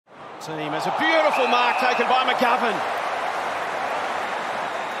Team has a beautiful mark taken by McGovern.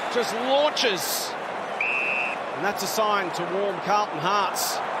 Just launches. And that's a sign to warm Carlton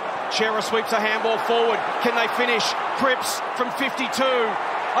hearts. Chera sweeps a handball forward. Can they finish? Cripps from 52.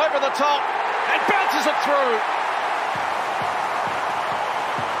 Over the top. And bounces it through.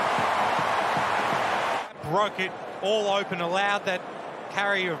 Broke it all open, allowed that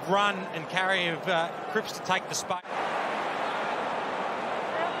carry of run and carry of Cripps to take the space.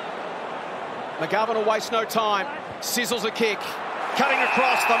 McGovern will waste no time. Sizzles a kick. Cutting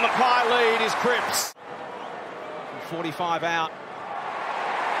across the Mackay lead is Cripps. 45 out.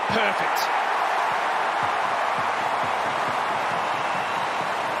 Perfect.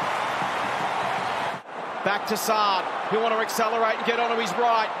 Back to Saad. He'll want to accelerate and get onto his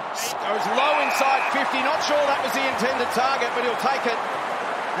right. Goes low inside 50. Not sure that was the intended target, but he'll take it.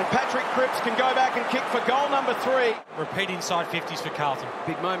 And Patrick Cripps can go back and kick for goal number 3. Repeat inside 50s for Carlton.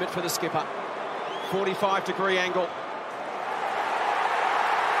 Big moment for the skipper. 45-degree angle.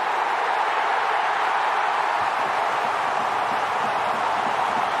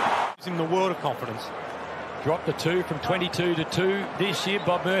 In the world of confidence. Dropped the 2 from 22 to 2 this year.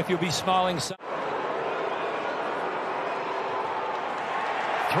 Bob Murphy will be smiling. 3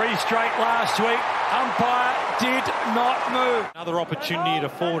 straight last week. Umpire did not move. Another opportunity at a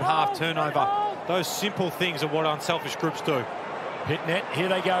forward half turnover. Those simple things are what unselfish groups do. Hit net. Here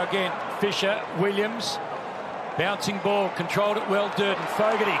they go again. Fisher, Williams. Bouncing ball. Controlled it well. Durden.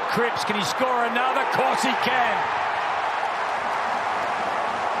 Fogarty. Cripps. Can he score another? Of course he can.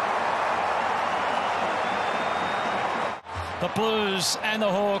 The Blues and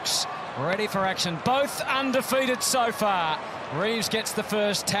the Hawks ready for action. Both undefeated so far. Reeves gets the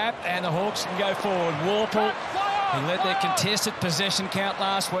first tap and the Hawks can go forward. Warple, he led their contested possession count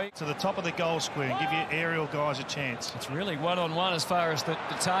last week. To the top of the goal square and give your aerial guys a chance. It's really one-on-one as far as the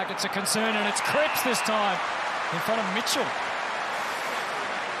targets are concerned, and it's Cripps this time in front of Mitchell.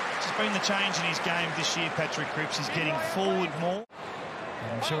 It's just been the change in his game this year, Patrick Cripps. He's getting forward more.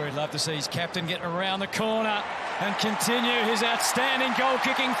 I'm sure he'd love to see his captain get around the corner and continue his outstanding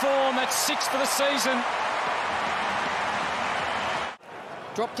goal-kicking form. That's 6th for the season.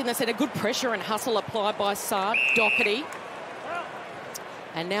 Dropped in the centre, good pressure and hustle applied by Saad. Doherty.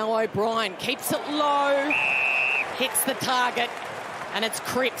 And now O'Brien keeps it low, hits the target, and it's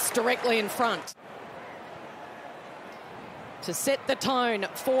Cripps directly in front. To set the tone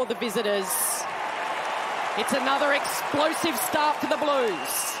for the visitors. It's another explosive start for the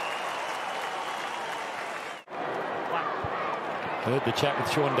Blues. Heard the chat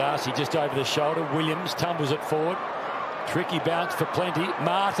with Sean Darcy just over the shoulder. Williams tumbles it forward. Tricky bounce for plenty.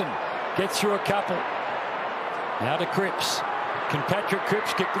 Martin gets through a couple. Now to Cripps. Can Patrick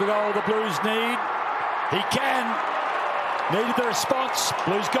Cripps get the goal the Blues need? He can. Needed the response.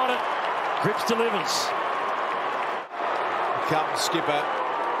 Blues got it. Cripps delivers. Carlton skipper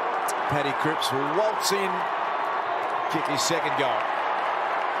Paddy Cripps will waltz in, kick his second goal.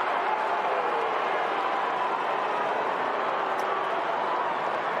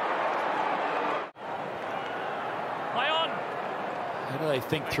 How do they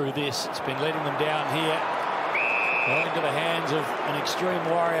think through this? It's been letting them down here. Well into the hands of an extreme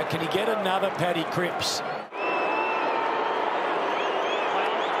warrior. Can he get another Paddy Cripps?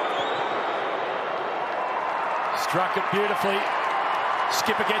 Struck it beautifully.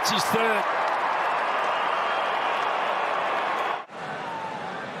 Skipper gets his 3rd.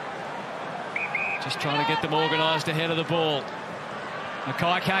 Just trying to get them organised ahead of the ball.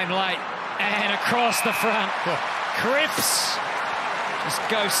 Mackay came late and across the front. Cripps just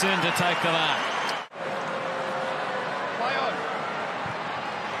goes in to take the mark.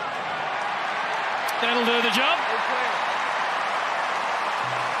 That'll do the job.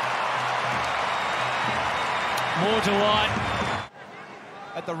 More to light.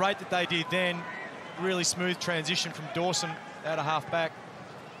 At the rate that they did then, really smooth transition from Dawson out of half-back.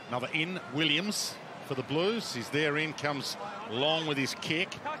 Another in, Williams for the Blues. He's there in, comes long with his kick.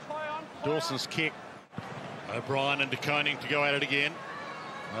 Dawson's kick. O'Brien and De Koning to go at it again.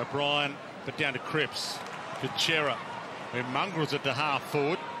 O'Brien, but down to Cripps. To Chera, who mongrels it to half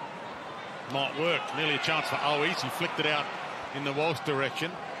forward. Might work. Nearly a chance for Owies. He flicked it out in the Walsh direction.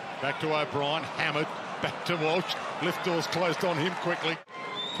 Back to O'Brien, hammered. Back to Walsh. Liftdoor's closed on him quickly.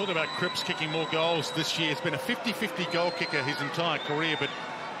 Talk about Cripps kicking more goals this year. He's been a 50-50 goal kicker his entire career, but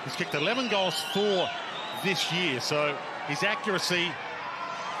he's kicked 11 goals for this year. So his accuracy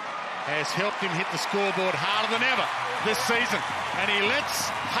has helped him hit the scoreboard harder than ever this season. And he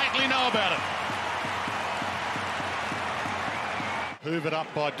lets Haitley know about it. Hoovered up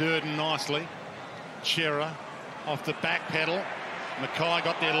by Durden nicely. Chera off the back pedal. Mackay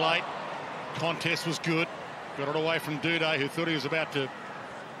got there late. Contest was good. Got it away from Duday, who thought he was about to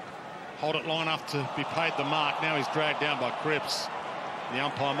hold it long enough to be paid the mark. Now he's dragged down by Cripps. The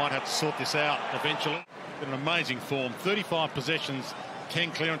umpire might have to sort this out eventually. Been an amazing form. 35 possessions,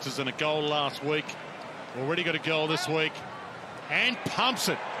 10 clearances and a goal last week. Already got a goal this week. And pumps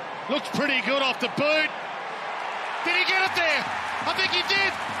it. Looks pretty good off the boot. Did he get it there? I think he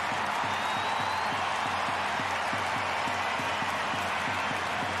did.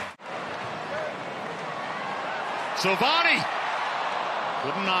 Silvani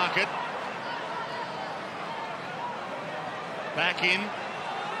couldn't mark it. Back in,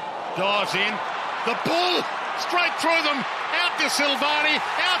 dives in, the ball straight through them, out to Silvani,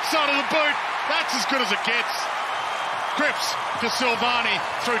 outside of the boot. That's as good as it gets. Cripps to Silvani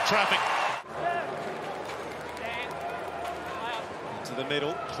through traffic. To the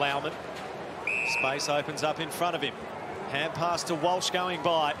middle, Plowman. Space opens up in front of him. Hand pass to Walsh going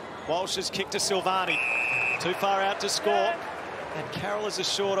by. Walsh has kicked to Silvani. Too far out to score. And Carroll is a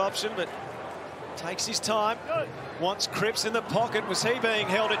short option, but takes his time. Wants Cripps in the pocket. Was he being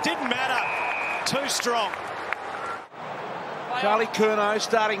held? It didn't matter. Too strong. Charlie Curnow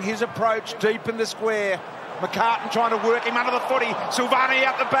starting his approach deep in the square. McCartan trying to work him under the footy. Silvani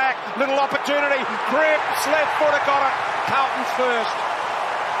out the back. Little opportunity. Cripps left footer got it. Carlton's first.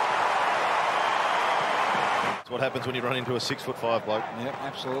 What happens when you run into a 6'5" bloke. Yep,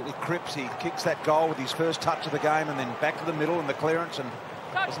 absolutely. Cripps, he kicks that goal with his first touch of the game and then back to the middle and the clearance, and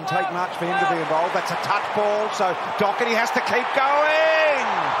doesn't take much for him to be involved. That's a touch ball, so Doherty has to keep going.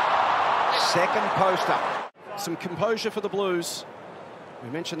 Second poster. Some composure for the Blues. We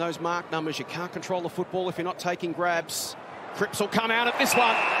mentioned those mark numbers. You can't control the football if you're not taking grabs. Cripps will come out at this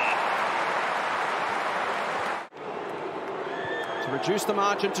one to reduce the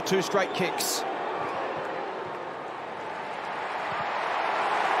margin to 2 straight kicks.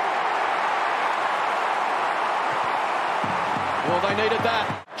 Well, they needed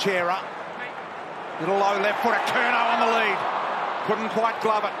that. Chera. Little low left footer. Curnow on the lead. Couldn't quite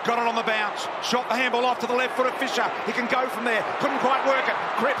glove it. Got it on the bounce. Shot the handball off to the left foot of Fisher. He can go from there. Couldn't quite work it.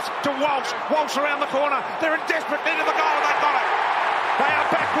 Cripps to Walsh. Walsh around the corner. They're in desperate need of the goal. They've got it. They are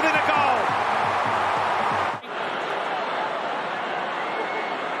back within a goal.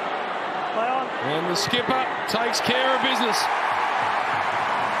 And the skipper takes care of business.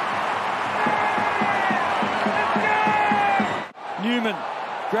 Newman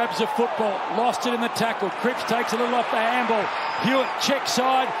grabs the football, lost it in the tackle. Cripps takes a little off the handball. Hewitt check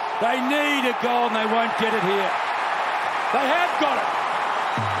side. They need a goal and they won't get it here. They have got it.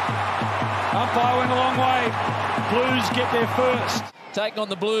 Umpire went a long way. Blues get there first. Taking on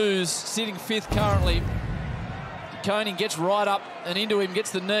the Blues, sitting 5th currently. Koning gets right up and into him,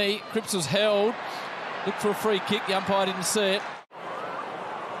 gets the knee. Cripps was held. Looked for a free kick. The umpire didn't see it.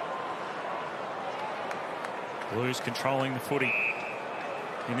 Blues controlling the footy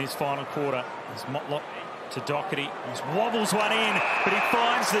in this final quarter. There's Motlop to Doherty. He wobbles one in, but he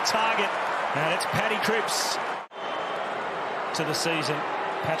finds the target. And it's Paddy Cripps to the season.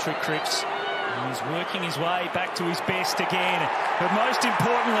 Patrick Cripps. And he's working his way back to his best again. But most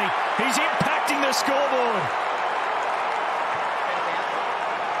importantly, he's impacting the scoreboard.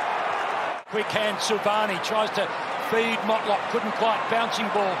 Quick hand, Silvani tries to feed Motlop. Couldn't quite. Bouncing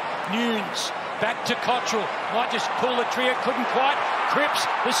ball. Nunes. Back to Cottrell. Might just pull the trigger. Couldn't quite. Cripps,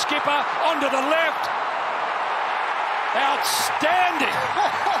 the skipper, onto the left. Outstanding.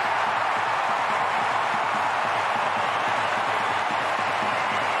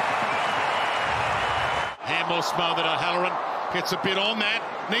 Handball smothered O'Halloran. Gets a bit on that.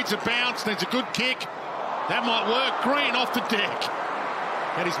 Needs a bounce. Needs a good kick. That might work. Green off the deck.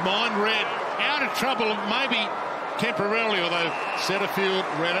 Had his mind read. Out of trouble maybe temporarily, although Setterfield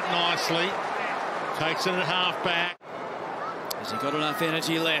read it nicely. Takes it at half-back. Has he got enough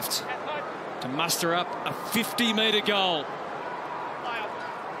energy left to muster up a 50-metre goal?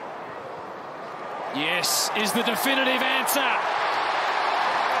 Yes, is the definitive answer.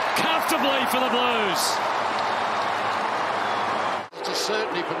 Comfortably for the Blues. It's a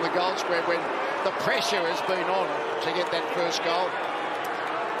certainty from the goal square when the pressure has been on to get that first goal.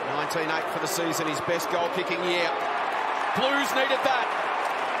 19-8 for the season, his best goal-kicking year. Blues needed that.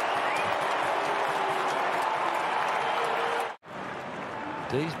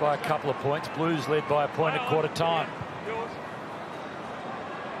 D's by a couple of points. Blues led by a point at quarter time.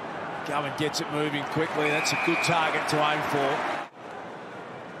 Gowan gets it moving quickly. That's a good target to aim for.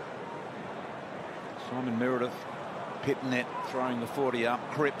 Simon Meredith, Pitnet throwing the 40 up.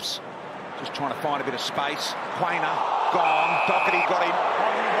 Cripps just trying to find a bit of space. Quainer gone. Doherty got him.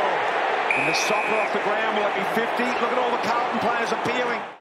 And the soccer off the ground, will it be 50? Look at all the Carlton players appealing.